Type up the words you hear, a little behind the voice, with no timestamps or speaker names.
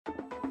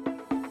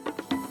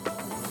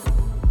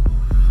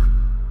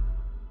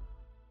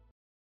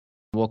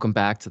welcome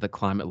back to The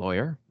Climate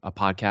Lawyer, a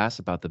podcast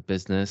about the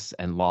business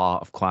and law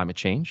of climate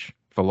change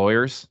for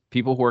lawyers,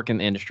 people who work in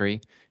the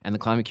industry, and the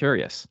climate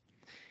curious.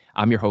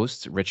 I'm your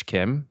host, Rich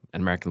Kim,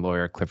 an American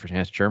lawyer at Clifford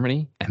Chance,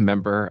 Germany, and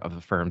member of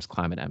the firm's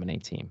climate M&A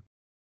team.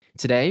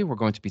 Today, we're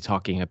going to be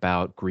talking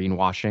about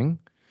greenwashing.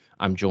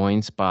 I'm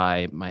joined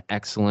by my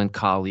excellent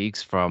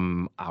colleagues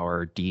from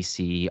our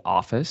DC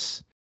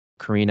office.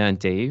 Karina and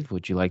Dave,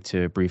 would you like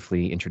to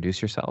briefly introduce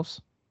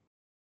yourselves?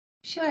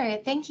 Sure.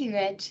 Thank you,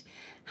 Rich.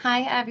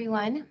 Hi,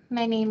 everyone.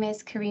 My name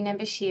is Karina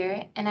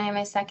Bashir, and I am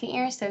a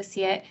second-year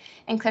associate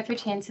in Clifford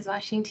Chance's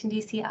Washington,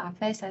 D.C.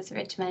 office, as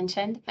Rich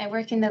mentioned. I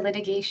work in the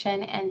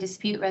litigation and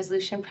dispute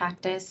resolution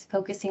practice,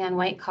 focusing on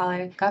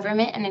white-collar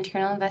government and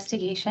internal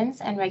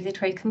investigations and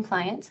regulatory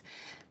compliance.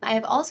 I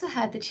have also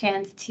had the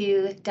chance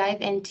to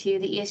dive into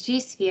the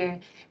ESG sphere,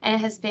 and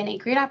it has been a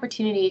great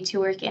opportunity to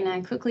work in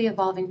a quickly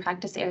evolving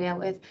practice area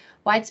with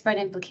widespread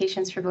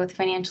implications for both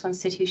financial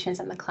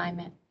institutions and the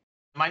climate.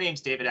 My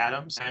name's David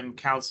Adams. I'm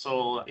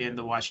counsel in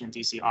the Washington,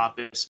 D.C.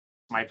 office.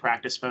 My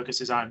practice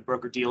focuses on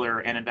broker-dealer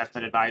and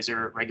investment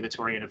advisor,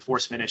 regulatory and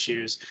enforcement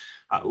issues.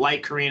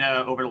 Like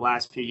Karina, over the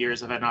last few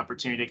years, I've had an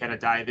opportunity to kind of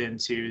dive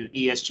into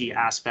ESG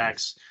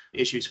aspects,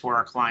 issues for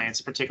our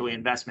clients, particularly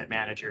investment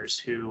managers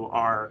who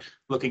are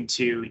looking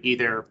to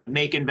either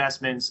make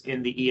investments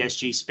in the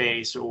ESG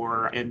space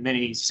or in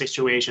many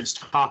situations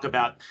talk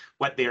about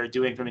what they are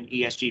doing from an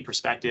ESG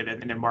perspective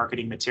and in their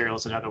marketing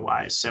materials and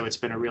otherwise. So it's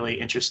been a really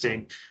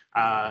interesting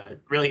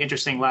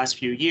last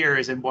few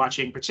years, and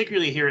watching,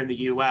 particularly here in the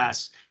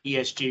US,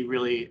 ESG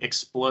really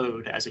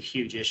explode as a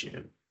huge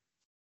issue.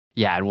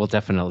 Yeah, and we'll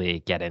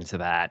definitely get into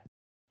that.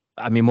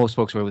 I mean, most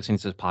folks who are listening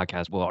to this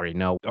podcast will already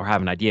know or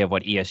have an idea of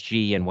what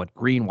ESG and what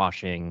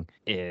greenwashing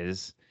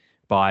is,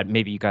 but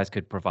maybe you guys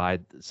could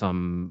provide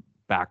some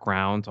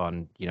background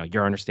on,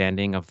 your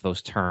understanding of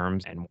those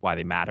terms and why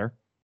they matter.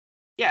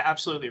 Yeah,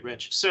 absolutely,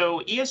 Rich.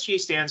 So ESG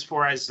stands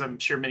for, as I'm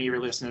sure many of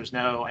your listeners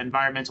know,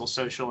 environmental,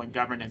 social, and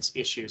governance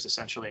issues,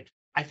 essentially.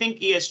 I think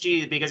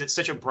ESG, because it's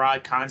such a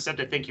broad concept,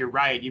 I think you're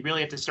right. You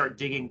really have to start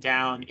digging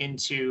down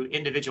into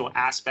individual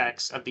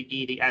aspects of the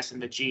E, the S, and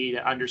the G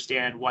to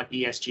understand what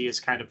ESG is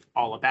kind of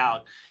all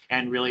about,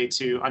 and really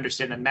to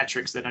understand the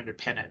metrics that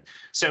underpin it.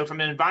 So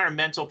from an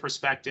environmental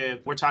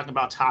perspective, we're talking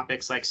about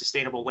topics like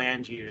sustainable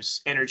land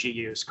use, energy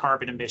use,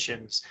 carbon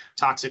emissions,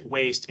 toxic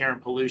waste, air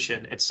and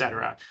pollution, et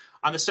cetera.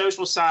 On the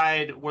social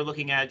side, we're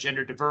looking at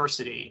gender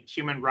diversity,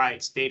 human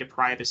rights, data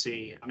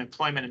privacy,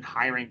 employment and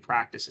hiring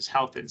practices,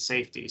 health and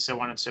safety,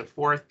 so on and so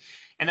forth.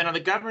 And then on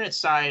the governance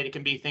side, it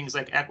can be things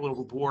like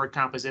equitable board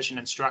composition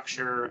and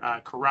structure,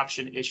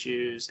 corruption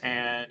issues,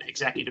 and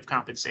executive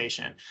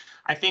compensation.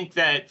 I think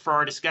that for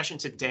our discussion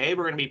today,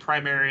 we're going to be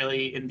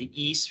primarily in the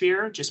E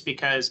sphere, just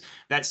because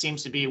that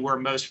seems to be where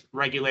most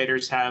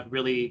regulators have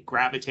really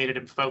gravitated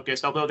and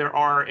focused, although there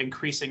are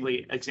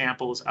increasingly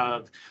examples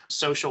of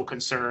social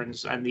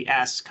concerns and the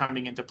S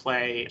coming into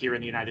play here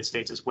in the United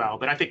States as well.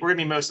 But I think we're going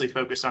to be mostly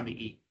focused on the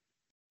E.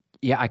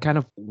 Yeah, I kind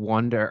of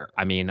wonder,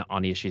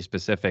 on the issue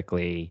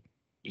specifically,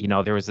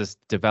 there was this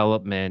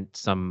development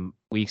some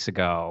weeks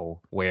ago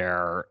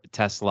where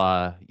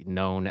Tesla,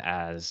 known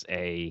as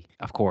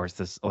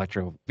this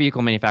electric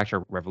vehicle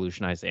manufacturer,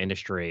 revolutionized the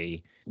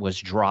industry, was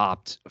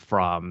dropped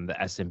from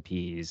the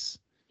S&P's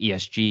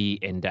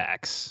ESG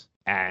index.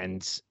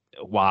 And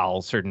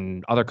while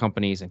certain other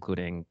companies,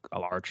 including a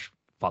large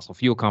fossil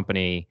fuel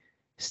company,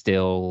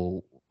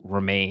 still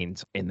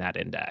remained in that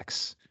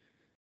index.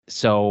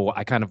 So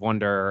I kind of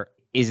wonder,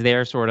 is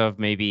there sort of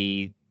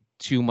maybe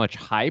too much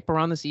hype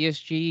around this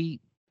ESG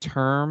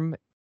term?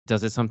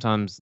 Does it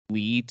sometimes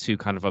lead to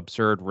kind of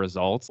absurd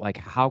results? Like,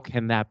 how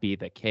can that be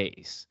the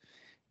case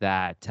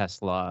that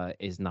Tesla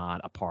is not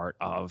a part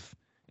of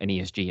an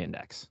ESG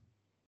index?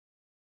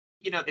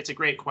 It's a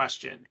great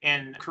question.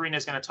 And Karina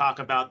is going to talk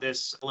about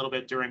this a little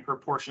bit during her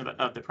portion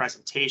of the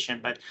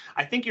presentation. But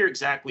I think you're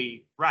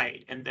exactly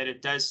right, and that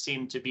it does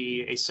seem to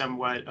be a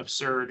somewhat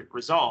absurd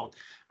result.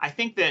 I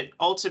think that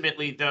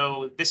ultimately,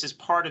 though, this is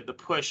part of the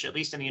push, at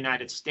least in the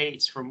United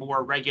States, for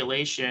more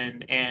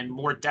regulation and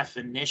more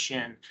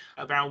definition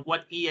around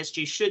what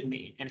ESG should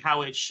mean and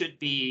how it should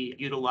be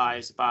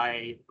utilized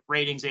by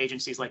ratings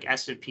agencies like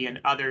S&P and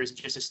others,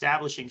 just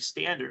establishing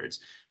standards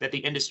that the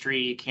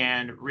industry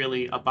can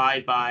really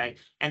abide by,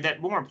 and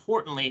that, more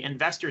importantly,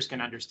 investors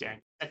can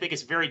understand. I think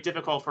it's very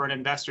difficult for an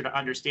investor to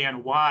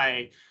understand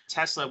why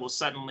Tesla will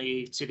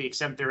suddenly, to the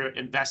extent they're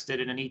invested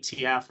in an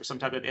ETF or some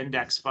type of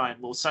index fund,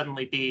 will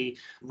suddenly be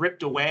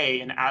ripped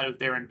away and out of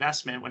their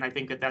investment, when I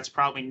think that that's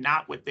probably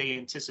not what they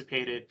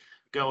anticipated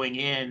going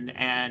in,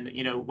 and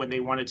when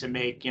they wanted to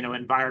make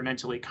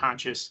environmentally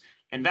conscious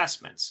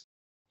investments.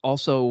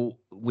 Also,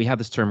 we have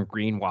this term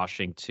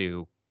greenwashing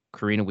too.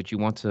 Karina, would you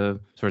want to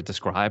sort of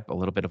describe a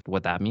little bit of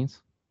what that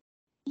means?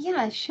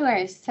 Yeah,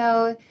 sure.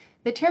 So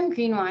the term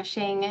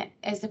greenwashing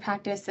is the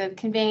practice of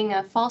conveying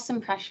a false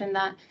impression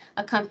that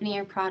a company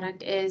or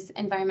product is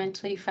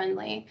environmentally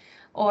friendly,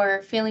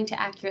 or failing to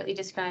accurately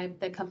describe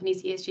the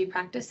company's ESG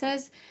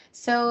practices.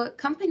 So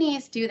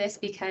companies do this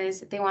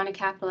because they want to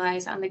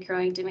capitalize on the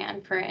growing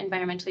demand for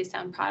environmentally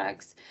sound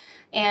products.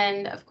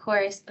 And of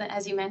course,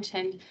 as you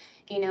mentioned,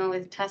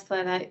 with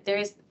Tesla, that there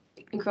is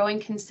growing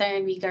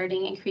concern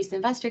regarding increased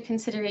investor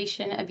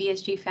consideration of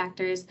ESG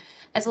factors,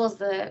 as well as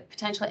the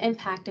potential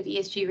impact of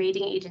ESG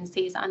rating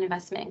agencies on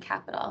investment and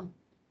capital.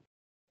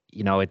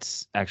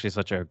 It's actually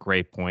such a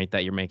great point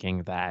that you're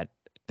making, that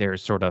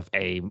there's sort of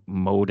a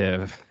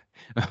motive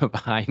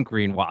behind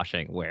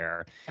greenwashing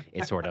where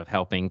it's sort of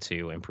helping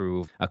to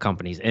improve a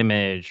company's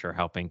image or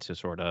helping to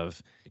sort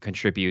of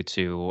contribute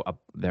to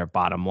their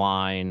bottom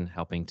line,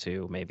 helping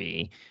to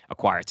maybe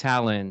acquire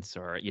talents,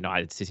 or,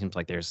 it seems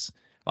like there's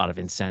a lot of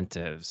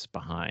incentives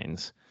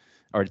behind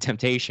or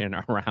temptation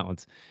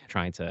around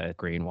trying to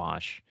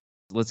greenwash.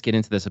 Let's get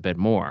into this a bit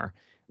more.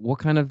 What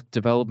kind of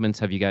developments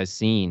have you guys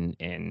seen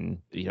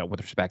in,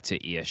 with respect to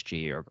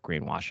ESG or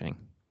greenwashing?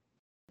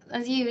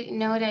 As you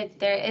noted,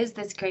 there is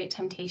this great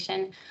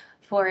temptation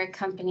for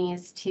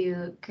companies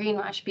to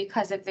greenwash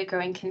because of the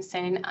growing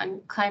concern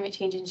on climate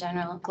change in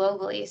general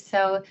globally.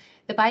 So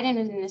the Biden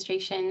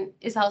administration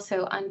is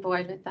also on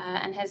board with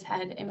that and has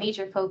had a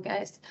major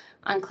focus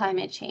on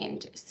climate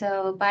change.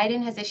 So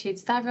Biden has issued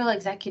several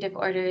executive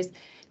orders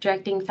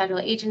directing federal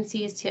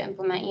agencies to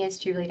implement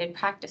ESG-related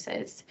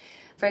practices.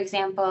 For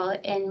example,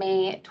 in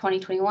May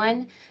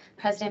 2021,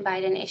 President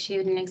Biden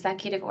issued an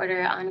executive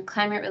order on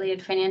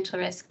climate-related financial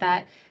risk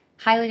that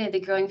highlighted the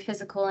growing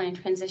physical and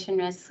transition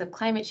risks of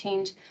climate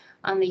change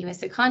on the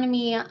U.S.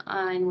 economy,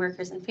 on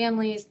workers and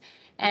families,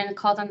 and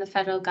called on the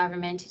federal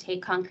government to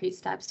take concrete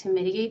steps to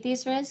mitigate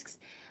these risks.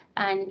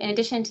 And in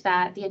addition to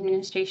that, the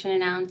administration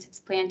announced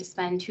its plan to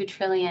spend $2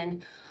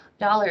 trillion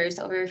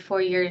over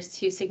 4 years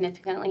to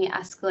significantly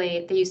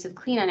escalate the use of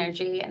clean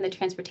energy in the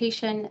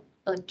transportation,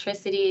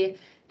 electricity,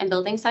 and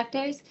building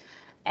sectors.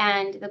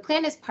 And the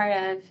plan is part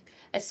of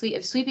a suite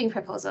of sweeping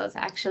proposals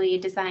actually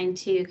designed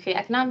to create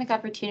economic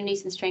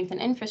opportunities and strengthen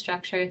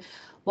infrastructure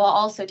while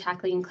also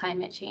tackling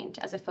climate change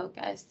as a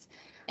focus.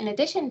 In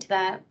addition to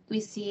that,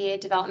 we see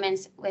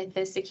developments with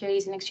the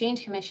Securities and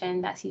Exchange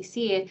Commission, the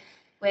SEC,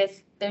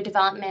 with their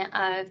development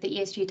of the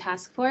ESG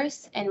task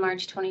force in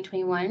March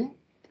 2021.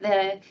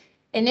 The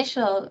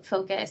initial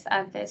focus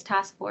of this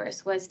task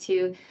force was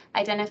to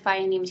identify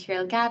any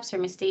material gaps or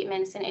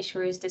misstatements in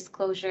issuers'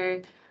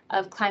 disclosure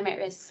of climate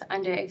risks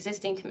under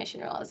existing commission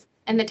rules.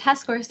 And the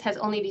task force has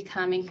only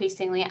become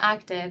increasingly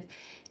active,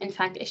 in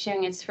fact,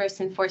 issuing its first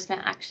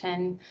enforcement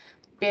action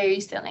very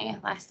recently,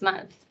 last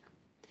month.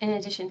 In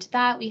addition to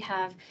that, we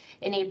have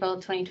in April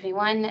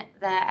 2021,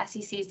 the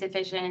SEC's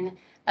Division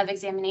of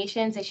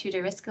Examinations issued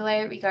a risk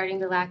alert regarding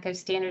the lack of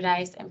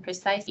standardized and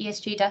precise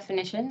ESG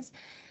definitions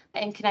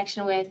in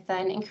connection with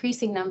an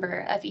increasing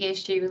number of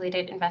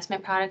ESG-related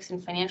investment products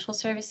and financial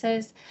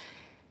services.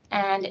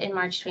 And in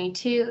March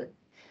 22,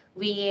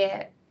 we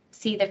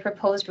see the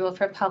proposed rule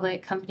for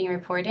public company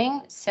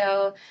reporting.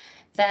 So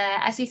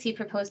the SEC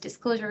proposed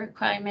disclosure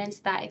requirements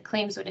that it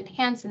claims would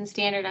enhance and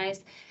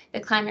standardize the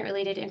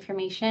climate-related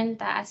information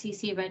that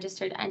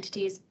SEC-registered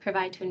entities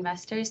provide to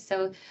investors.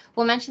 So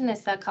we'll mention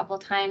this a couple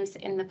times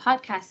in the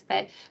podcast,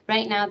 but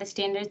right now the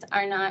standards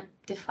are not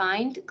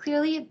defined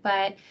clearly,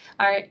 but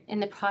are in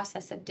the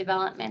process of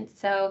development.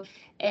 So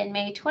in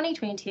May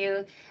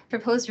 2022,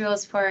 proposed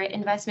rules for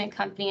investment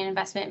company and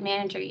investment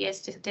manager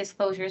ESG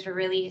disclosures were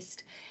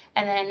released.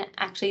 And then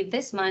actually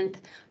this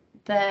month,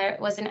 there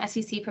was an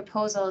SEC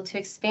proposal to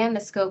expand the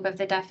scope of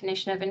the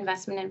definition of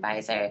investment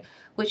advisor,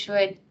 which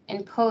would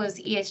impose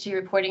ESG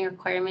reporting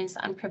requirements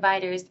on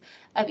providers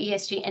of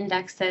ESG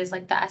indexes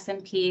like the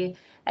S&P,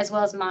 as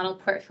well as model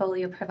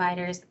portfolio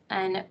providers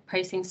and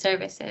pricing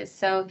services.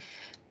 So,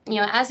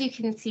 as you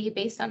can see,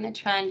 based on the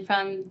trend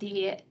from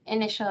the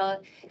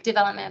initial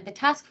development of the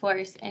task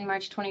force in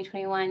March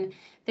 2021,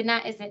 the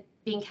net is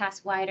being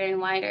cast wider and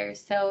wider.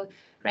 So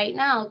right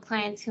now,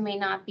 clients who may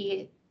not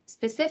be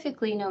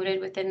specifically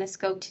noted within the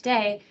scope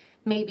today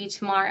may be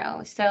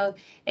tomorrow. So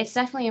it's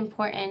definitely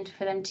important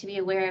for them to be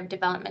aware of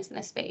developments in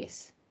the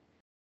space.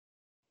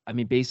 I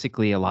mean,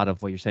 basically, a lot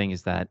of what you're saying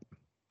is that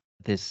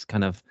this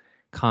kind of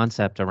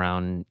concept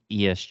around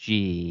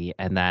ESG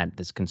and that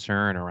this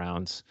concern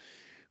around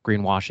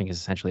greenwashing is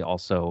essentially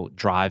also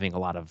driving a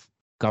lot of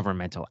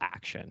governmental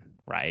action,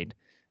 right?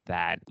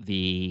 That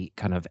the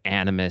kind of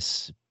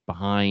animus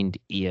behind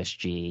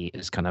ESG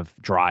is kind of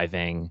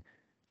driving,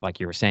 like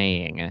you were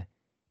saying,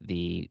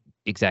 the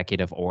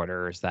executive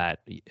orders that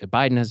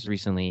Biden has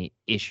recently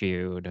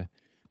issued,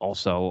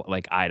 also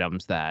like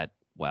items that,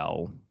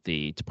 well,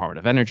 the Department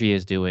of Energy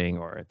is doing,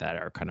 or that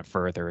are kind of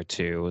further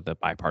to the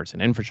bipartisan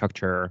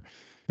infrastructure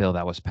bill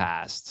that was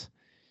passed.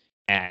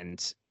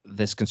 And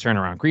this concern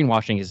around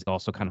greenwashing is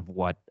also kind of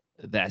what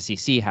the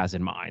SEC has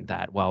in mind,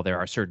 that, well, there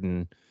are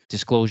certain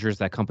disclosures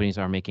that companies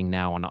are making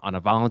now on a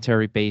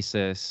voluntary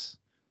basis.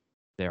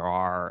 There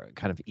are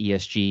kind of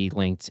ESG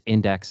linked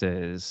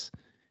indexes.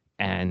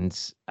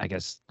 And I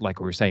guess,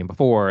 like we were saying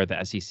before,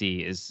 the SEC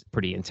is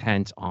pretty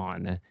intent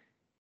on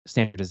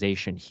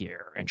standardization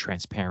here and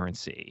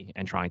transparency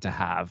and trying to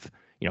have,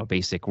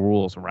 basic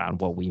rules around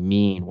what we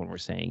mean when we're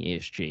saying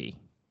ESG?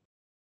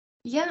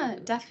 Yeah,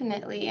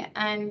 definitely.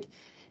 And,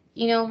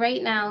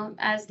 right now,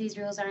 as these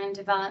rules are in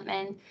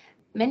development,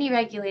 many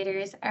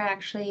regulators are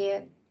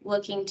actually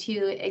looking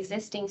to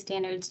existing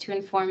standards to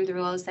inform the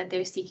rules that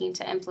they're seeking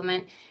to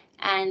implement.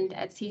 And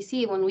at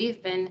CC, when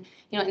we've been,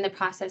 in the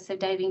process of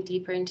diving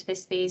deeper into the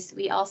space,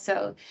 we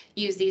also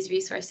use these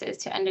resources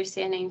to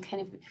understand and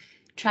kind of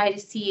try to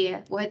see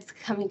what's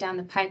coming down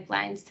the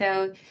pipeline.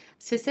 So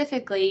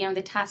specifically,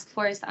 the Task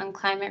Force on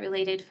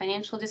Climate-Related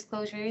Financial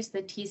Disclosures,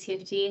 the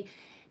TCFD,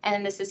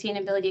 and the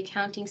Sustainability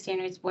Accounting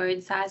Standards Board,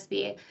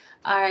 SASB,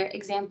 are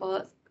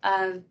examples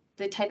of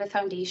the type of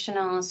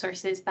foundational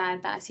sources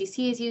that the SEC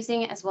is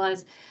using, as well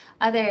as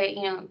other,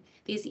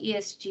 these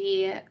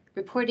ESG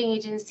reporting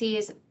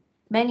agencies.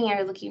 Many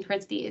are looking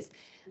towards these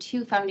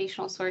two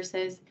foundational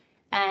sources.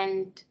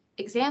 And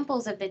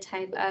examples of the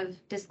type of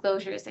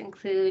disclosures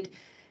include,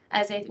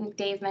 as I think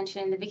Dave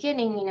mentioned in the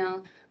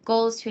beginning,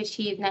 goals to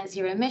achieve net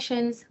zero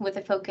emissions with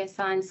a focus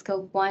on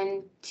scope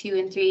 1, 2,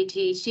 and 3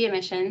 GHG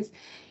emissions,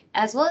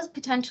 as well as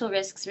potential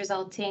risks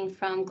resulting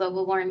from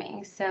global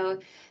warming. So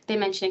they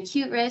mention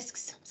acute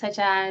risks, such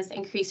as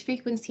increased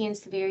frequency and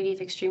severity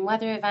of extreme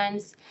weather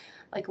events,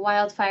 like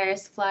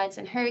wildfires, floods,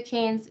 and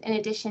hurricanes, in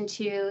addition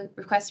to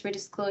requests for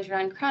disclosure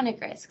on chronic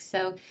risks.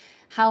 So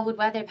how would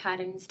weather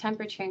patterns,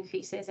 temperature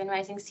increases, and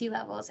rising sea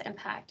levels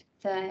impact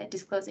the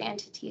disclosing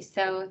entity?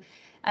 So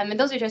and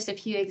those are just a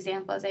few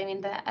examples. I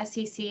mean, the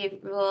SEC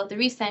rule, the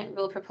recent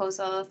rule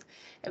proposals,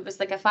 it was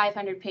like a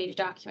 500-page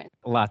document.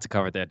 A lot to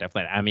cover there,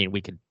 definitely. I mean,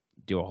 we could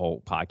do a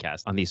whole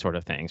podcast on these sort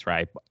of things,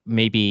 right?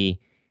 Maybe,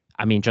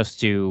 just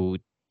to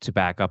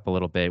back up a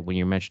little bit, when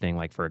you're mentioning,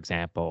 like, for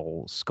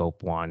example,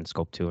 scope 1,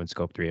 scope 2, and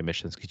scope 3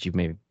 emissions, could you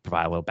maybe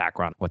provide a little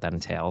background on what that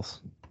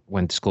entails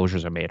when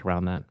disclosures are made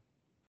around that?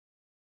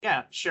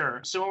 Yeah,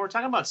 sure. So when we're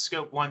talking about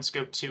scope 1,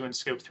 scope 2, and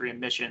scope 3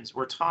 emissions,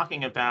 we're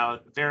talking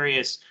about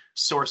various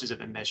sources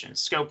of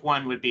emissions. Scope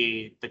 1 would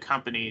be the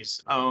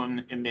company's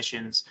own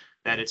emissions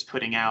that it's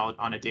putting out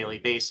on a daily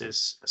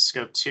basis.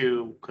 Scope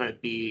 2 could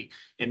be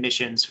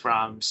emissions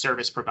from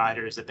service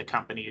providers that the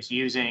company is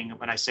using.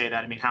 When I say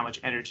that, I mean how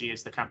much energy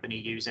is the company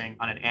using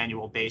on an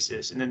annual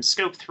basis. And then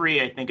scope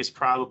 3, I think, is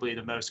probably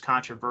the most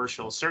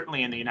controversial,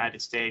 certainly in the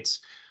United States.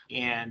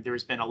 And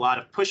there's been a lot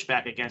of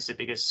pushback against it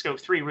because scope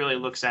 3 really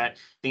looks at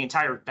the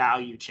entire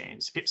value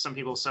chain. Some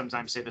people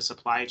sometimes say the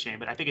supply chain,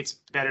 but I think it's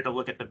better to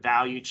look at the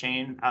value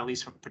chain, at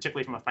least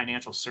particularly from a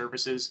financial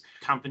services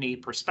company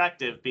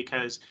perspective,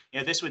 because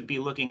this would be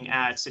looking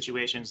at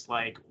situations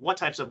like what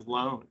types of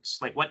loans,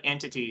 like what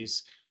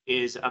entities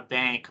is a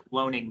bank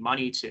loaning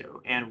money to,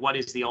 and what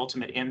is the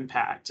ultimate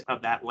impact of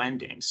that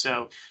lending.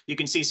 So you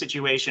can see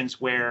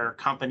situations where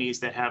companies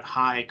that have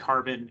high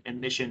carbon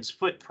emissions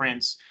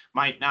footprints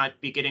might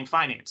not be getting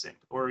financing,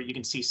 or you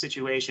can see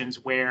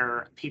situations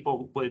where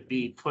people would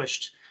be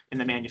pushed in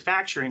the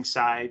manufacturing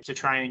side to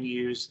try and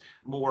use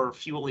more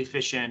fuel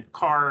efficient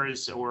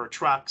cars or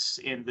trucks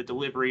in the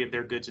delivery of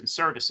their goods and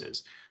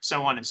services,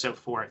 so on and so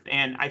forth.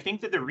 And I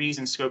think that the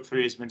reason scope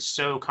 3 has been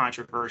so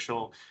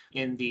controversial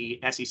in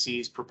the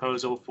SEC's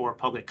proposal for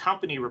public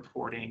company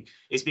reporting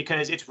is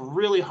because it's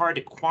really hard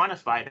to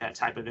quantify that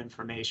type of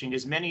information,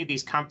 because many of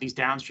these companies,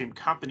 downstream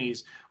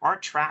companies,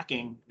 aren't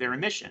tracking their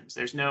emissions.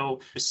 There's no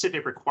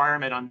specific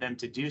requirement on them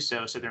to do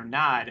so, so they're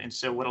not. And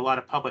so what a lot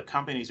of public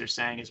companies are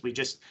saying is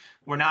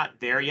we're not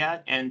there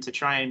yet. And to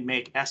try and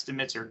make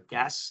estimates or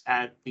guess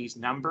at these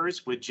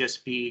numbers would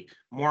just be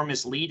more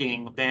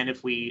misleading than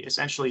if we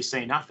essentially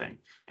say nothing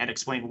and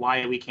explain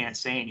why we can't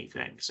say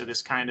anything. So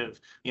this kind of,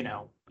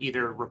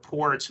 either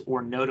report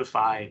or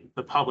notify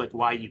the public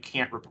why you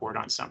can't report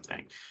on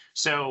something.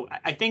 So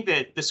I think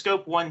that the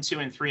scope 1, 2,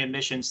 and 3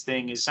 emissions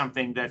thing is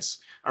something that's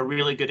a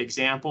really good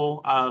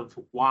example of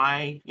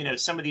why,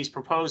 some of these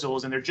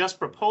proposals, and they're just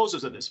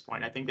proposals at this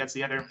point. I think that's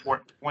the other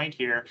important point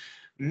here,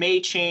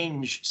 may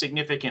change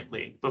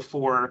significantly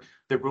before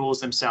the rules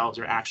themselves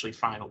are actually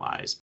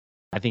finalized.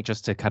 I think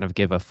just to kind of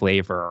give a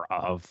flavor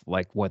of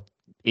like what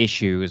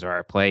issues are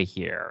at play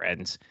here.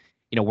 And,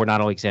 we're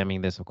not only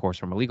examining this, of course,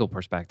 from a legal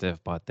perspective,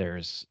 but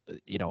there's,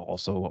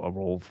 also a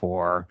role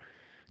for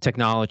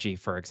technology,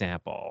 for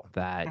example,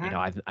 that,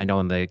 I know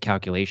in the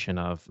calculation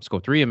of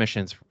scope 3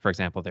 emissions, for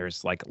example,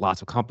 there's like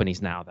lots of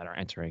companies now that are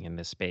entering in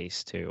this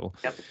space to,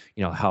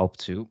 help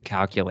to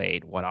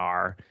calculate what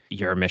are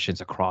your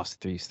emissions across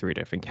these 3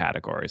 different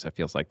categories. It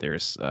feels like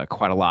there's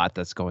quite a lot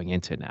that's going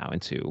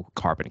into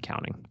carbon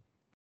accounting.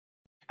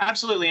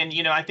 Absolutely.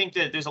 And, I think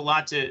that there's a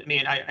lot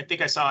I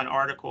think I saw an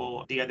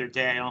article the other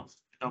day, I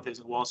don't know if it was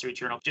in the Wall Street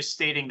Journal, just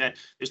stating that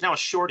there's now a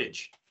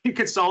shortage in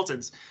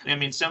consultants.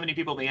 So many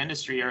people in the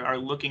industry are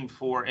looking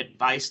for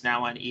advice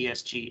now on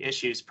ESG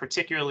issues,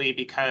 particularly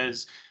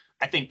because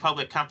I think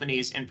public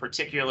companies in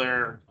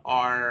particular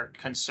are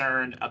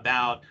concerned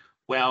about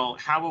well,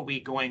 how are we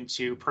going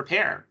to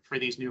prepare for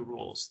these new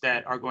rules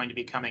that are going to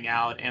be coming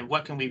out? And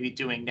what can we be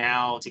doing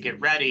now to get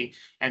ready?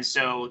 And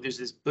so there's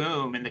this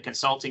boom in the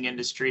consulting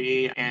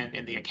industry and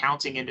in the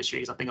accounting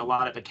industry. I think a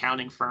lot of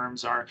accounting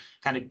firms are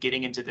kind of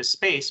getting into this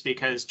space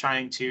because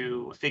trying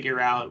to figure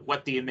out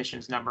what the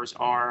emissions numbers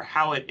are,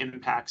 how it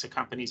impacts a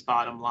company's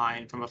bottom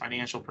line from a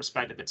financial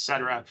perspective, et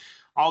cetera.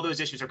 All those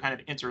issues are kind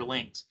of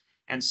interlinked.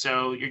 And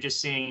so you're just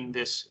seeing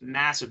this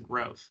massive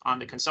growth on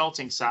the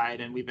consulting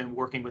side. And we've been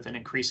working with an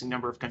increasing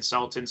number of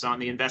consultants on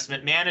the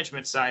investment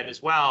management side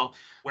as well,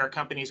 where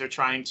companies are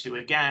trying to,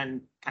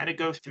 again, kind of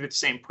go through the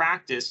same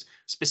practice,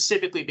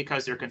 specifically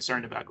because they're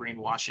concerned about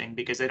greenwashing,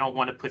 because they don't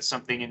want to put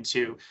something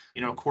into,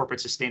 a corporate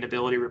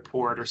sustainability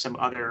report or some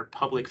other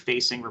public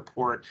facing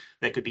report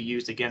that could be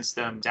used against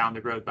them down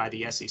the road by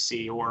the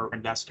SEC or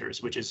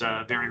investors, which is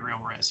a very real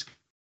risk.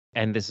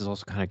 And this is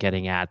also kind of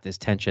getting at this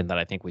tension that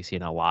I think we see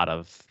in a lot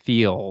of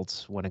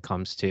fields when it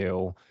comes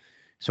to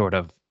sort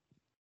of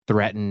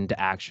threatened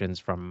actions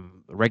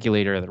from a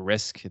regulator, the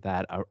risk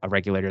that a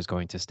regulator is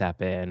going to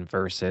step in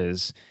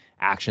versus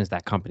actions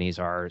that companies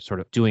are sort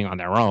of doing on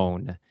their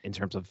own in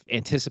terms of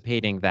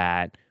anticipating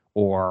that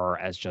or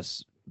as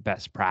just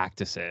best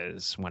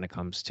practices when it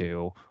comes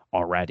to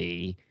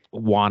already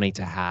wanting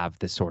to have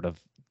this sort of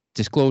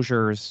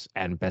disclosures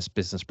and best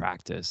business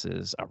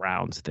practices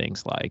around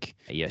things like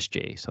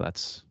ESG. So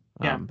that's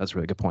a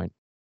really good point.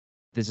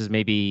 This is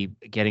maybe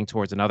getting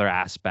towards another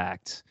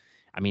aspect.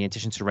 I mean, in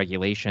addition to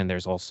regulation,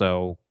 there's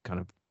also kind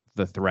of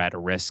the threat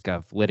or risk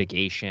of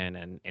litigation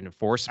and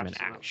enforcement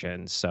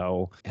actions.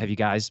 So have you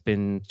guys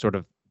been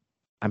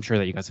I'm sure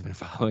that you guys have been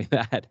following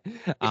that.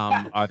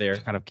 Are there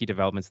kind of key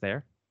developments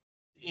there?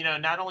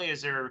 Not only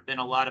has there been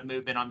a lot of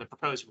movement on the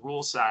proposed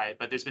rule side,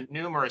 but there's been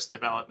numerous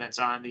developments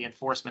on the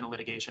enforcement and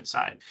litigation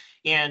side.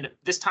 And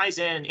this ties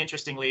in,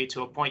 interestingly,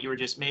 to a point you were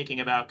just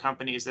making about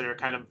companies that are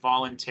kind of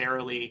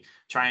voluntarily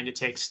trying to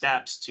take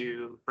steps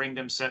to bring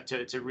them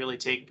to really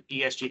take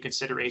ESG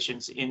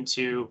considerations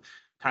into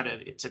kind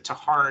of to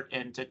heart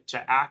and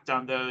to act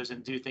on those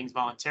and do things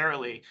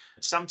voluntarily.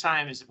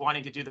 Sometimes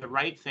wanting to do the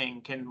right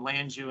thing can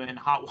land you in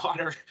hot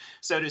water,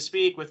 so to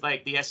speak, with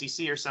like the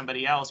SEC or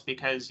somebody else,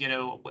 because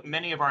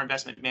many of our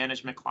investment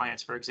management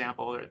clients, for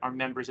example, are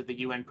members of the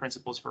UN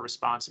Principles for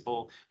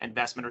Responsible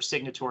Investment or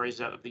signatories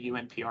of the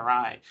UN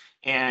PRI.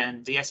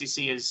 And the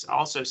SEC has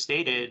also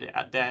stated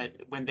that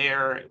when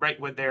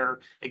their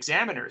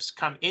examiners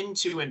come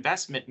into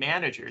investment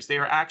managers, they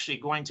are actually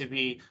going to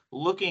be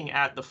looking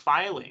at the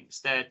filings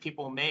that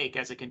people make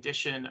as a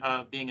condition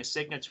of being a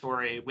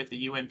signatory with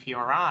the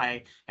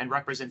UNPRI and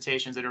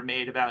representations that are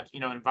made about,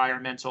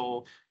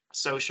 environmental,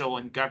 social,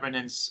 and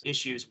governance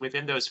issues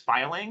within those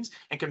filings,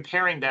 and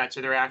comparing that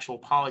to their actual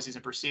policies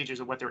and procedures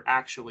of what they're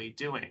actually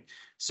doing.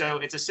 So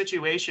it's a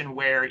situation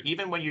where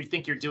even when you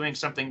think you're doing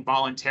something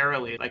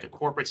voluntarily, like a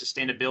corporate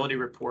sustainability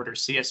report or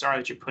CSR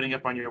that you're putting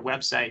up on your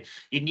website,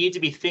 you need to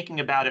be thinking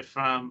about it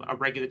from a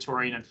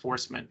regulatory and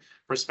enforcement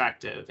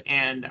perspective.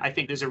 And I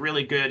think there's a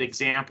really good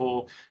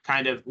example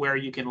kind of where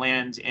you can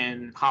land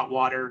in hot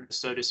water,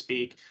 so to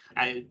speak,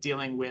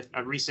 dealing with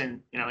a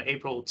recent,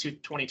 April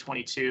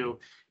 2022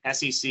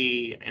 SEC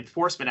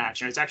enforcement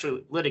action. It's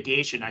actually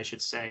litigation, I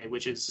should say,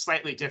 which is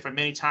slightly different.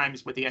 Many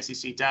times what the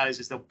SEC does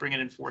is they'll bring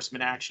an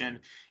enforcement action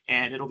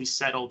and it'll be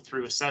settled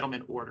through a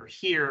settlement order.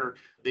 Here,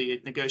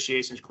 the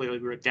negotiations clearly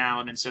wrote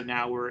down. And so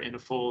now we're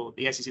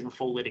the SEC in a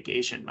full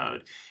litigation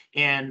mode.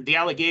 And the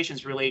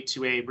allegations relate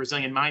to a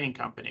Brazilian mining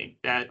company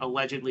that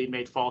allegedly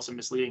made false and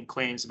misleading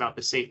claims about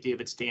the safety of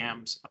its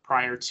dams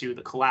prior to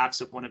the collapse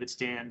of one of its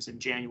dams in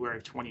January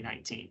of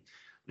 2019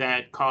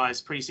 that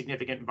caused pretty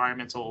significant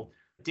environmental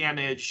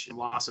damage,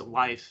 loss of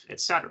life, et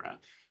cetera.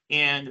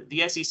 And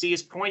the SEC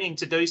is pointing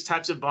to those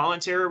types of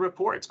voluntary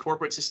reports,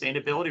 corporate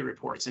sustainability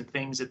reports, and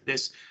things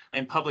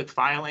and public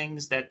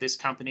filings that this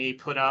company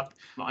put up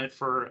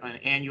for an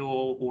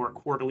annual or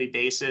quarterly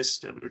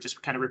basis, or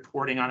just kind of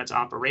reporting on its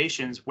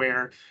operations,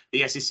 where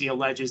the SEC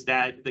alleges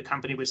that the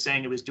company was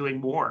saying it was doing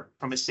more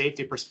from a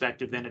safety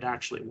perspective than it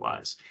actually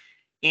was.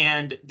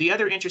 And the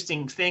other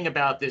interesting thing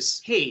about this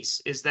case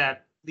is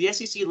that the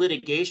SEC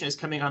litigation is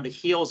coming on the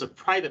heels of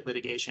private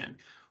litigation,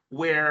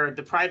 where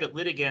the private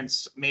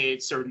litigants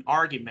made certain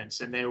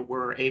arguments and they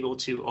were able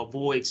to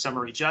avoid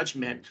summary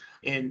judgment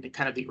in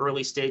kind of the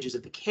early stages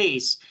of the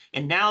case.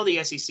 And now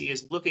the SEC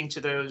is looking to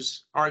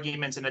those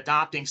arguments and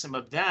adopting some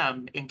of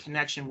them in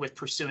connection with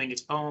pursuing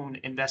its own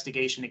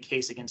investigation and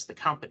case against the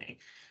company.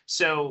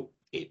 So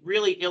it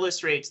really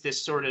illustrates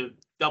this sort of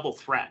double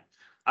threat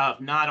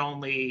of not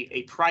only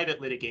a private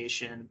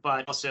litigation,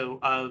 but also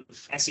of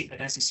an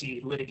SEC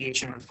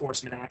litigation or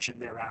enforcement action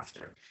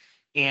thereafter.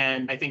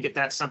 And I think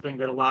that's something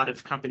that a lot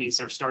of companies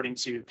are starting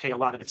to pay a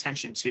lot of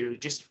attention to,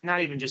 just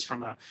not even just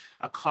from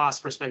a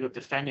cost perspective of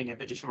defending it,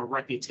 but just from a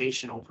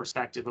reputational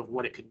perspective of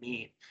what it could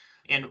mean.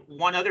 And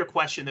one other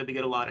question that we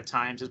get a lot of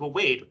times is, well,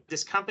 wait,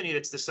 this company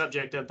that's the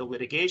subject of the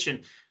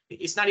litigation,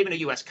 it's not even a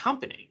U.S.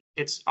 company.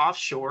 It's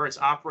offshore. It's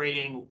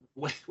operating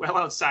well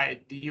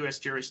outside the U.S.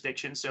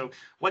 jurisdiction. So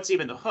what's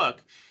even the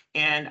hook?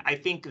 And I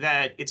think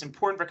that it's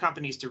important for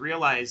companies to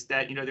realize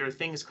that, there are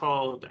things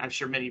called, I'm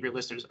sure many of your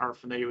listeners are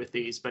familiar with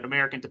these, but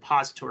American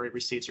Depository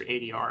Receipts, or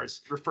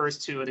ADRs, refers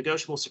to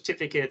negotiable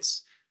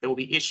certificates that will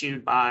be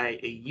issued by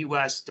a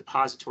U.S.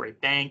 depository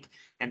bank,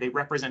 and they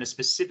represent a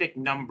specific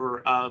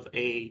number of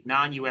a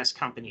non-U.S.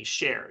 company's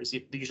shares,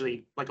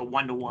 usually like a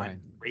 1-to-1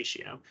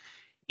 ratio.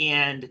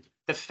 And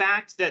the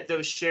fact that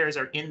those shares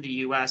are in the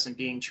U.S. and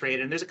being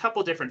traded, and there's a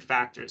couple different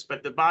factors,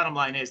 but the bottom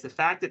line is the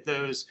fact that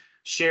those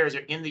shares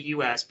are in the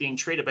U.S. being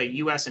traded by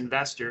U.S.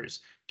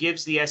 investors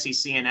gives the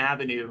SEC an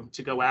avenue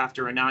to go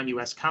after a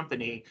non-U.S.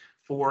 company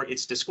for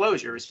its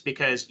disclosures,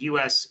 because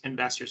U.S.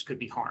 investors could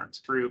be harmed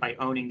by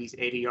owning these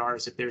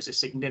ADRs if there's a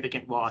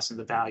significant loss in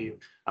the value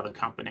of a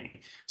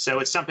company. So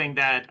it's something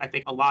that I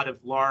think a lot of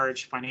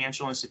large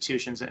financial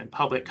institutions and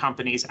public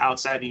companies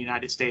outside the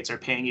United States are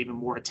paying even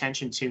more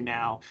attention to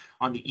now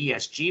on the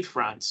ESG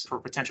fronts for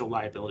potential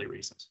liability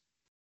reasons.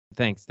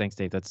 Thanks,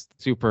 Dave. That's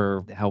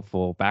super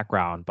helpful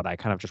background. But I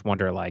kind of just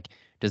wonder,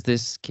 does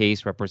this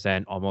case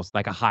represent almost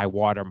like a high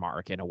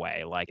watermark in a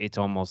way? Like it's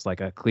almost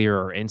like a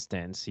clearer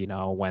instance,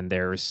 when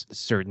there's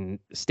certain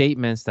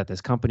statements that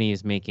this company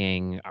is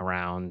making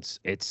around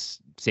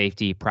its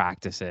safety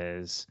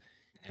practices,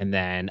 and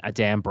then a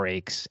dam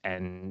breaks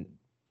and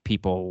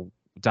people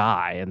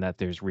die, and that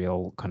there's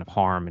real kind of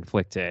harm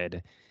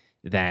inflicted,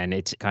 then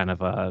it's kind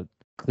of a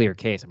clear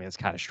case. I mean, it's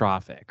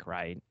catastrophic,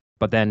 right?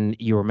 But then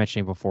you were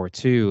mentioning before,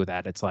 too,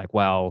 that it's like,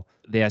 well,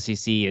 the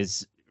SEC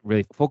is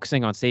really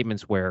focusing on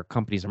statements where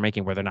companies are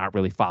making where they're not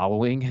really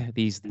following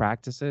these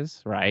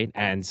practices, right?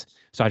 And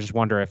so I just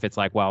wonder if it's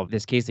like, well,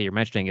 this case that you're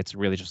mentioning, it's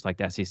really just like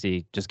the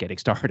SEC just getting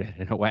started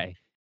in a way.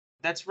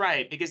 That's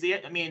right, because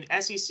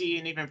SEC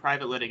and even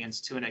private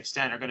litigants to an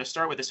extent are going to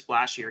start with the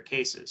splashier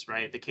cases,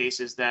 right? The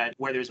cases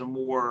where there's a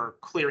more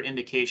clear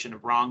indication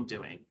of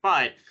wrongdoing.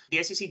 But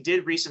the SEC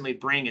did recently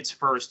bring its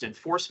first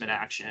enforcement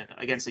action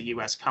against a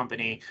U.S.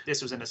 company.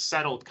 This was in a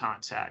settled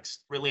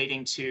context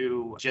relating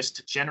to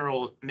just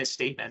general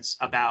misstatements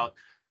about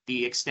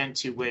the extent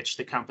to which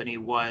the company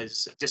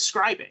was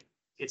describing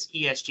its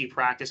ESG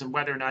practice and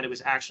whether or not it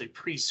was actually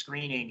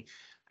pre-screening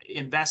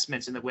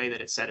investments in the way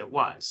that it said it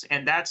was.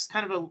 And that's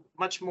kind of a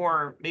much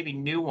more maybe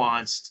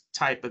nuanced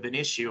type of an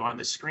issue on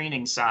the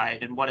screening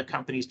side, and what a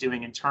company's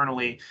doing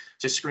internally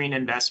to screen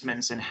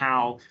investments and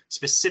how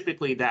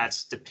specifically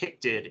that's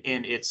depicted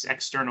in its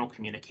external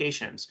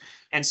communications.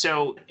 And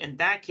so in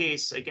that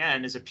case,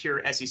 again, is a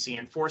pure SEC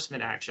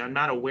enforcement action. I'm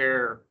not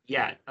aware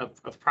yet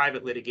of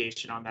private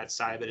litigation on that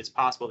side, but it's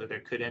possible that there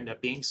could end up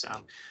being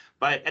some.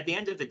 But at the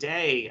end of the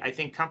day, I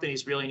think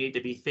companies really need to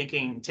be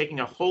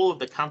taking a whole of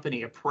the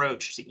company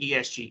approach to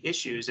ESG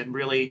issues and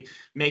really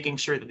making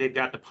sure that they've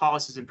got the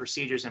policies and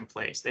procedures in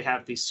place. They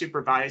have these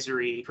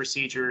supervisory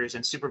procedures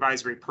and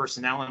supervisory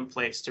personnel in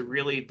place to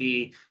really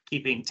be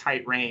keeping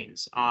tight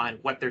reins on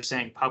what they're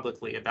saying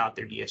publicly about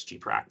their ESG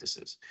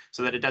practices,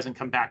 so that it doesn't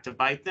come back to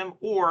bite them,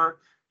 or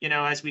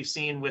as we've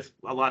seen with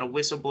a lot of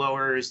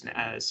whistleblowers,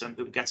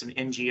 we've got some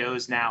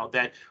NGOs now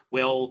that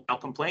will file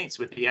complaints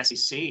with the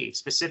SEC,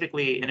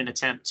 specifically in an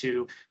attempt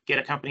to get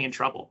a company in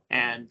trouble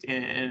and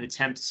in an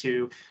attempt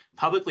to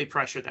publicly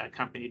pressure that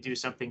company to do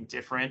something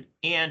different,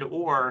 and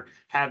or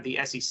have the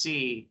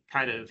SEC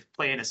kind of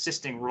play an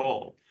assisting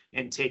role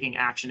in taking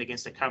action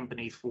against a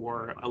company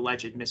for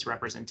alleged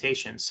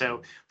misrepresentation.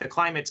 So the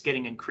climate's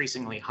getting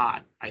increasingly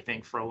hot, I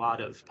think, for a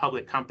lot of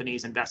public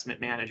companies, investment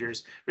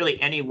managers,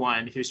 really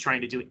anyone who's trying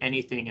to do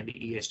anything in the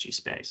ESG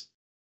space.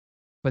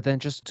 But then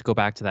just to go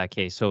back to that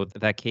case, so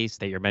that case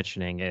that you're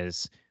mentioning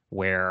is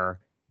where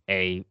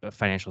a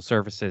financial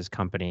services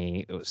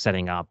company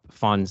setting up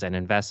funds and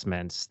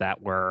investments that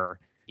were,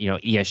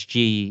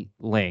 ESG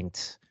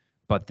linked,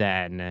 but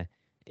then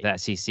the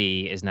SEC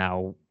is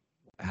now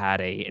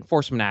had a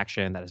enforcement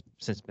action that has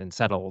since been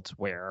settled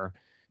where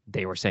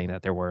they were saying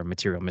that there were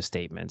material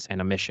misstatements and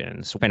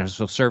omissions.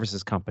 Financial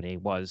services company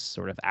was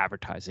sort of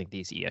advertising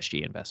these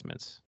ESG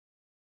investments.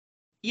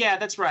 Yeah,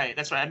 that's right.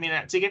 I mean,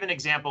 to give an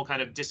example kind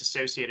of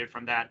disassociated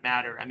from that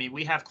matter, I mean,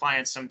 we have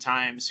clients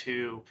sometimes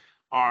who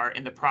are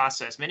in the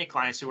process, many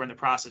clients who are in the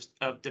process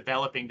of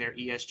developing their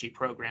ESG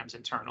programs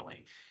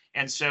internally.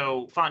 And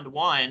so Fund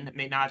 1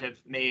 may not have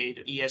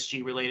made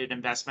ESG related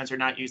investments or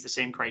not use the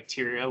same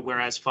criteria,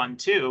 whereas Fund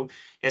 2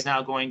 is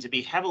now going to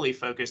be heavily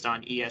focused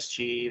on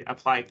ESG,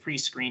 apply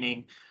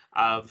pre-screening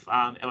of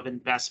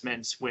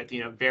investments with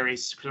very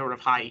sort of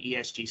high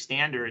ESG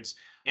standards.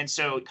 And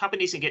so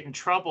companies can get in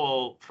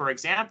trouble, for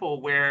example,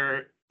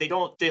 where they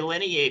don't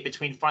delineate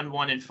between Fund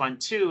 1 and Fund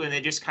 2, and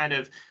they just kind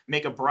of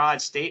make a broad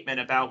statement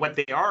about what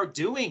they are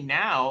doing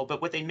now,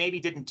 but what they maybe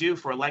didn't do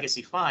for a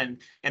legacy fund,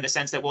 in the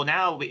sense that, well,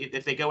 now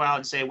if they go out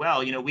and say,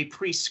 well, we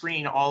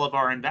pre-screen all of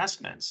our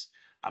investments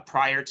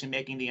prior to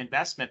making the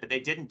investment, but they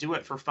didn't do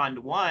it for Fund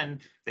 1,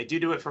 they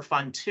do it for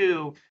Fund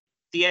 2,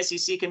 the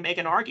SEC can make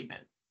an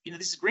argument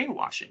this is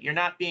greenwashing. You're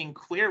not being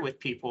clear with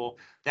people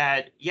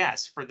that,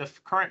 yes, for the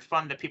current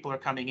fund that people are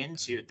coming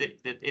into, that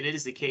it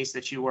is the case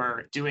that you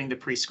are doing the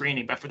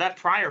pre-screening, but for that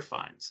prior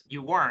fund,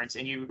 you weren't,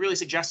 and you're really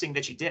suggesting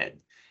that you did.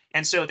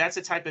 And so that's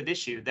the type of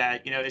issue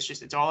that,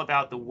 it's all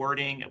about the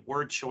wording,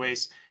 word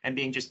choice, and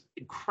being just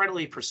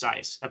incredibly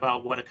precise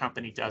about what a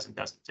company does and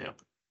doesn't do.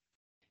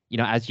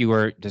 As you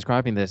were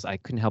describing this, I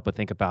couldn't help but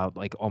think about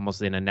like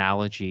almost an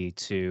analogy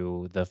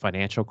to the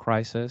financial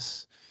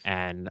crisis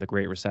and the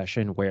Great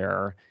Recession,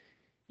 where,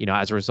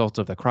 as a result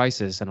of the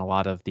crisis and a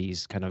lot of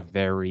these kind of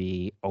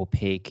very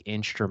opaque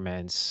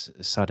instruments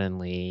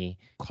suddenly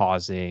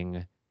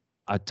causing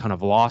a ton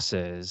of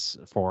losses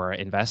for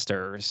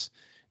investors,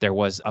 there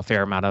was a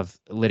fair amount of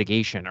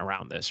litigation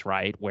around this,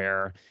 right?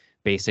 Where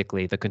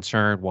basically the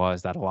concern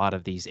was that a lot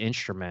of these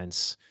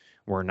instruments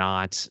were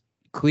not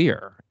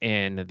clear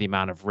in the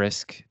amount of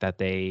risk that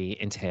they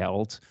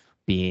entailed,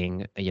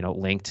 being,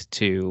 linked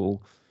to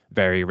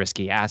very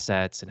risky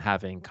assets and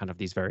having kind of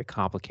these very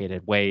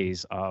complicated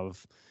ways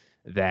of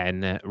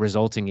then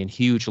resulting in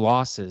huge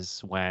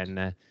losses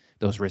when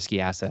those risky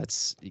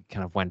assets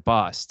kind of went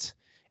bust.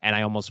 And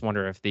I almost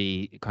wonder if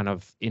the kind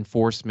of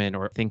enforcement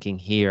or thinking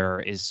here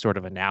is sort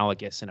of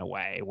analogous in a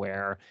way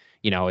where,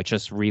 it's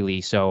just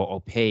really so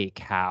opaque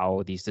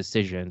how these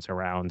decisions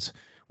around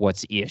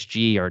what's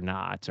ESG or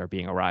not are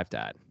being arrived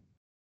at.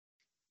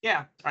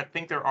 Yeah, I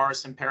think there are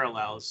some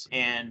parallels.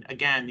 And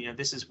again,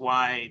 this is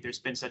why there's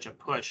been such a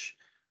push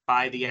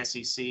by the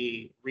SEC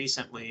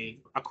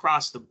recently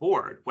across the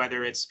board,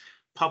 whether it's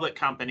public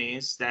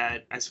companies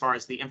that, as far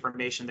as the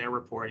information they're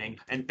reporting,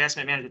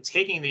 investment managers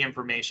taking the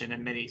information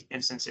in many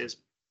instances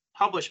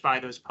published by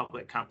those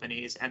public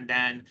companies, and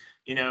then,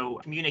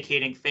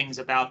 communicating things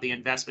about the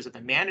investments that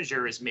the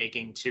manager is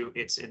making to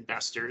its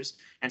investors.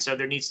 And so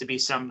there needs to be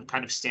some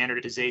kind of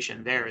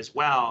standardization there as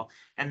well.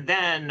 And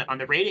then on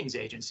the ratings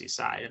agency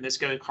side, and this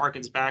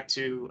harkens back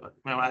to,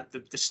 at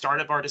the start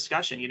of our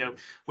discussion,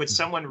 would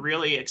someone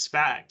really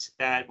expect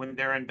that when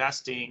they're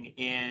investing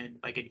in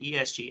like an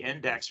ESG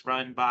index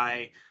run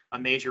by a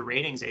major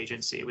ratings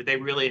agency, would they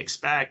really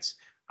expect,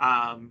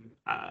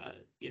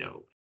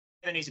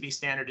 there needs to be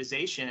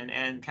standardization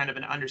and kind of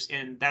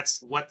and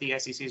that's what the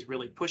SEC is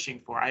really pushing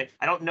for. I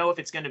don't know if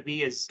it's going to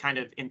be as kind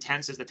of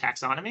intense as the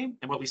taxonomy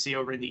and what we see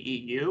over in the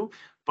EU,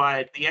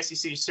 but the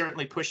SEC is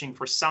certainly pushing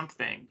for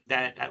something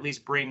that at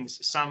least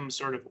brings some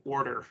sort of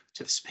order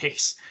to the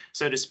space,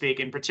 so to speak,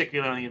 and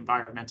particularly on the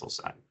environmental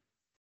side.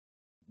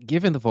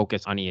 Given the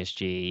focus on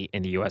ESG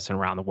in the US and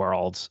around the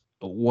world,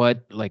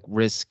 what like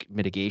risk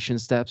mitigation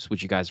steps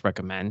would you guys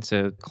recommend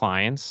to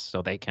clients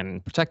so they can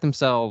protect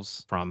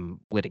themselves from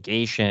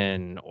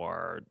litigation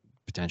or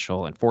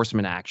potential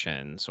enforcement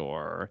actions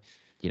or,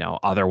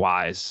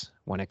 otherwise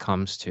when it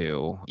comes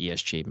to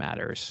ESG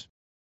matters?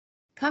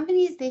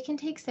 Companies, they can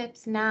take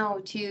steps now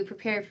to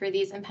prepare for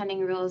these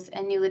impending rules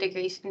and new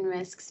litigation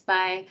risks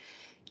by,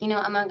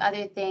 among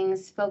other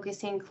things,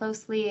 focusing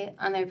closely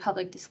on their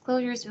public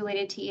disclosures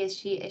related to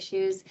ESG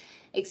issues,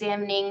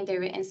 examining their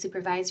written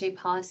supervisory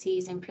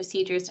policies and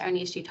procedures on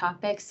ESG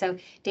topics. So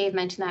Dave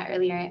mentioned that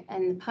earlier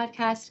in the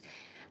podcast.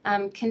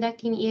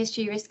 Conducting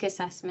ESG risk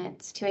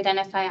assessments to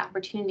identify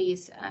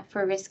opportunities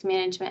for risk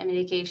management and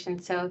mitigation.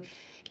 So,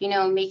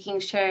 making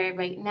sure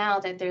right now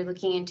that they're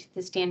looking into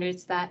the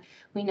standards that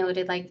we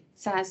noted, like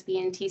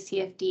SASB and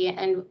TCFD,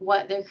 and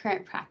what their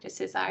current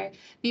practices are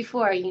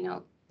before,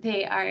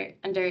 they are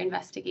under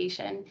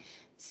investigation.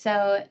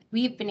 So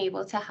we've been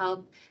able to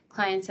help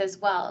clients as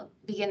well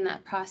begin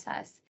that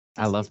process.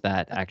 I love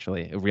that,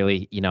 actually.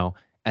 Really,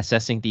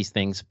 assessing these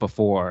things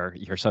before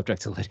you're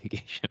subject to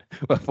litigation,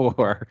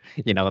 before,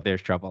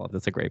 there's trouble.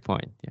 That's a great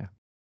point. Yeah.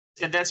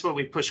 And that's what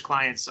we push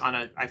clients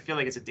on I feel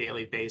like it's a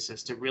daily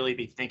basis to really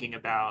be thinking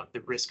about the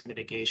risk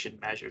mitigation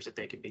measures that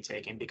they can be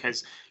taking,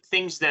 because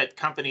things that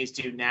companies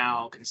do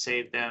now can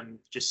save them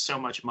just so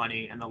much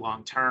money in the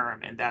long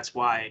term. And that's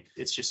why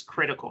it's just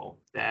critical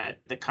that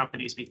the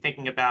companies be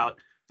thinking about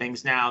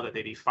things now, that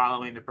they be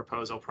following the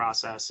proposal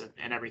process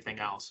and everything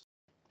else.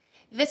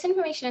 This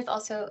information is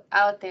also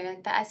out there.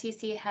 The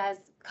SEC has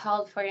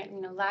called for,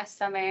 last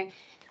summer,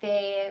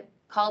 they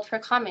called for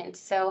comments.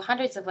 So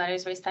hundreds of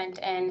letters were sent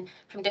in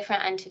from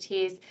different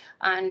entities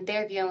on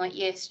their view on what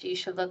ESG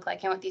should look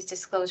like and what these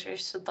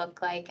disclosures should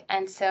look like.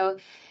 And so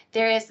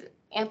there is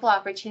ample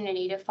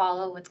opportunity to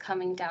follow what's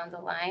coming down the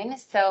line.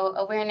 So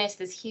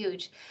awareness is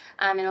huge.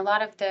 And a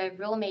lot of the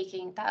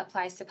rulemaking that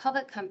applies to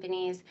public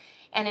companies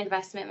and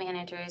investment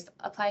managers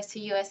applies to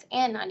US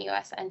and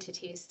non-US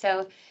entities.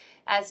 So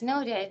as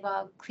noted,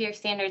 while clear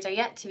standards are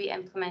yet to be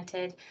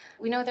implemented,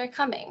 we know they're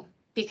coming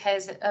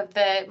because of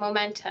the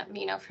momentum,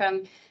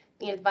 from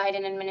the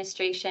Biden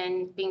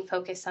administration being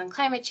focused on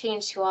climate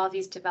change to all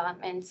these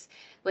developments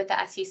with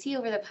the SEC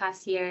over the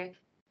past year.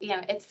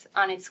 It's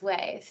on its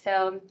way.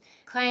 So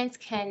clients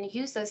can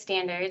use those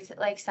standards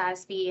like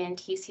SASB and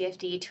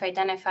TCFD to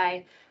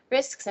identify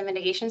risks and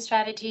mitigation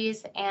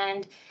strategies.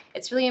 And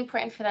it's really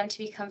important for them to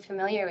become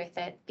familiar with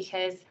it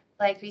because,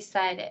 like we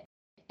said,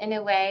 in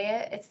a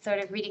way, it's sort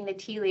of reading the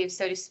tea leaves,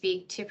 so to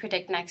speak, to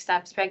predict next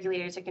steps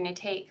regulators are going to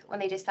take when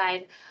they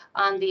decide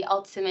on the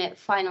ultimate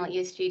final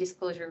ESG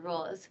disclosure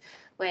rules,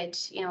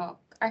 which,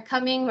 are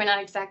coming. We're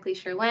not exactly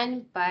sure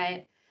when,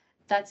 but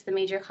that's the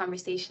major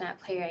conversation at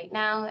play right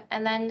now.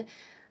 And then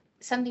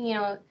something,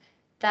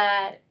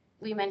 that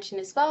we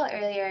mentioned as well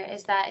earlier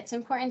is that it's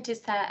important to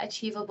set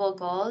achievable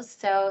goals.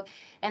 So,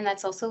 and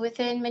that's also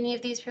within many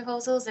of these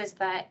proposals, is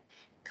that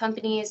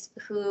companies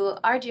who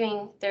are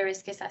doing their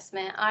risk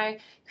assessment, are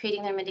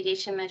creating their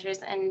mitigation measures,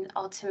 and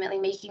ultimately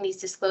making these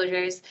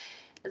disclosures,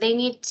 they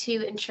need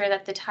to ensure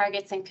that the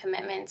targets and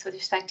commitments with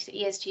respect to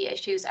ESG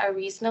issues are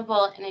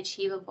reasonable and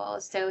achievable.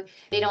 So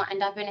they don't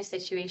end up in a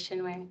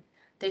situation where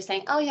they're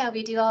saying, oh yeah,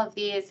 we do all of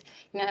these,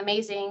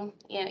 amazing,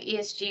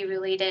 ESG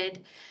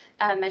related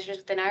measures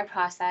within our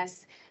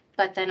process,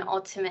 but then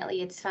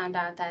ultimately it's found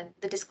out that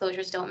the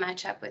disclosures don't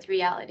match up with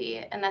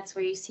reality. And that's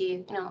where you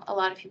see, a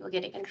lot of people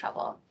getting in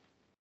trouble.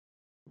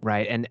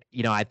 Right. And,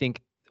 I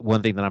think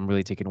one thing that I'm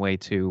really taking away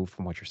too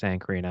from what you're saying,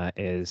 Karina,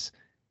 is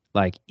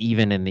like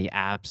even in the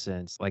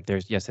absence, like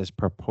there's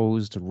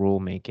proposed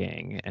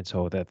rulemaking, and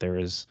so that there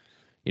is,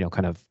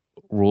 kind of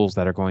rules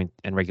that are going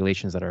and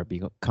regulations that are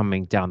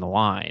coming down the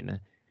line.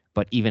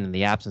 But even in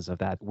the absence of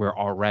that, we're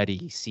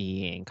already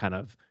seeing kind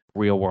of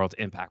real world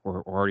impact.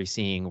 We're already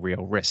seeing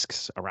real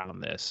risks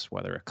around this,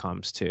 whether it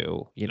comes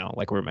to,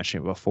 like we were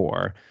mentioning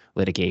before,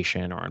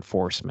 litigation or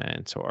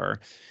enforcement or,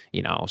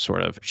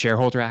 sort of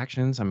shareholder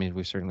actions. I mean,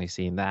 we've certainly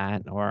seen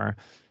that, or,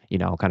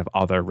 kind of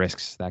other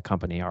risks that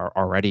company are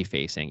already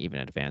facing, even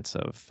in advance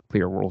of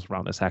clear rules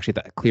around this. Actually,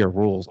 that clear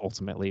rules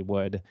ultimately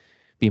would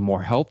be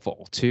more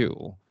helpful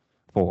too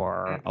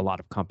for a lot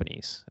of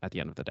companies at the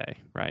end of the day,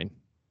 right?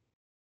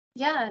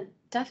 Yeah,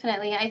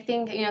 definitely. I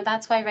think,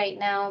 that's why right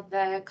now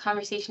the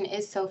conversation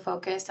is so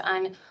focused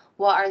on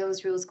what are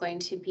those rules going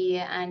to be.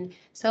 And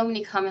so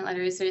many comment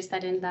letters are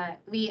said in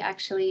that we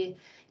actually,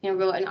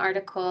 wrote an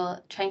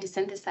article trying to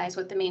synthesize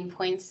what the main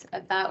points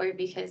of that were,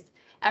 because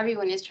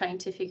everyone is trying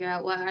to figure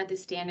out what are the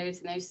standards,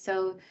 and there's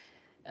so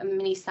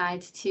many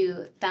sides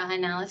to that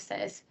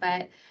analysis.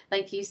 But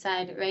like you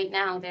said, right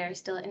now there are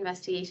still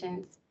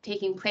investigations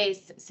taking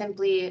place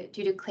simply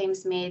due to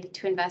claims made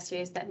to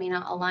investors that may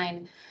not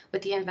align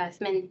with the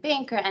investment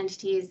bank or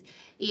entity's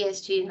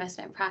ESG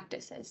investment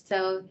practices.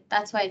 So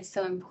that's why it's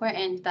so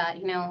important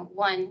that,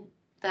 one,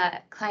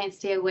 that clients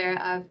stay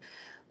aware of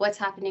what's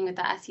happening with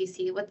the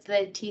SEC, what's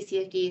the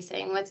TCFD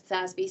saying, what's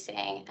SASB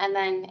saying. And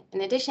then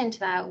in addition to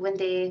that, when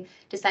they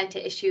decide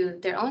to issue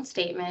their own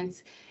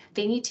statements,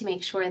 they need to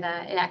make sure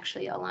that it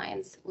actually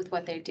aligns with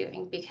what they're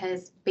doing,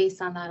 because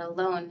based on that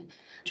alone,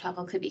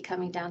 trouble could be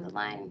coming down the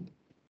line.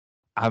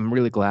 I'm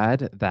really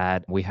glad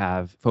that we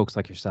have folks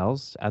like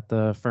yourselves at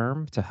the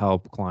firm to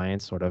help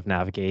clients sort of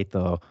navigate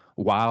the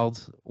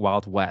wild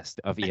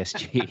west of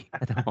ESG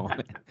at the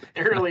moment.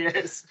 It really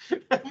is.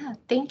 Yeah,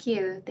 thank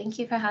you. Thank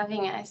you for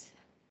having us.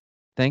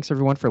 Thanks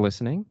everyone for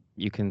listening.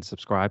 You can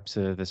subscribe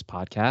to this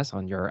podcast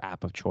on your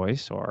app of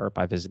choice or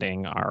by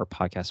visiting our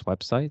podcast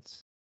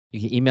websites.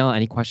 You can email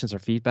any questions or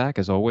feedback,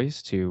 as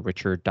always, to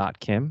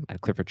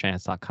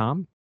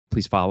richard.kim@cliffordchance.com.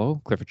 Please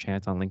follow Clifford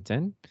Chance on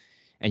LinkedIn.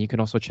 And you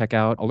can also check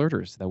out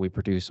alerters that we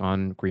produce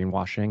on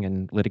greenwashing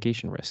and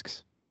litigation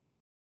risks.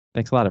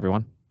 Thanks a lot,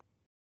 everyone.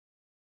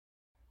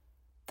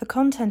 The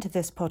content of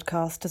this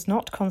podcast does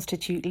not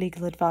constitute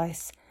legal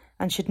advice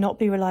and should not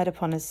be relied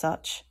upon as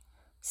such.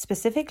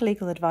 Specific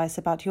legal advice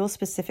about your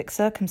specific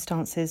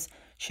circumstances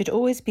should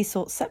always be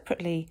sought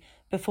separately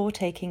before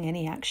taking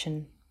any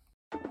action.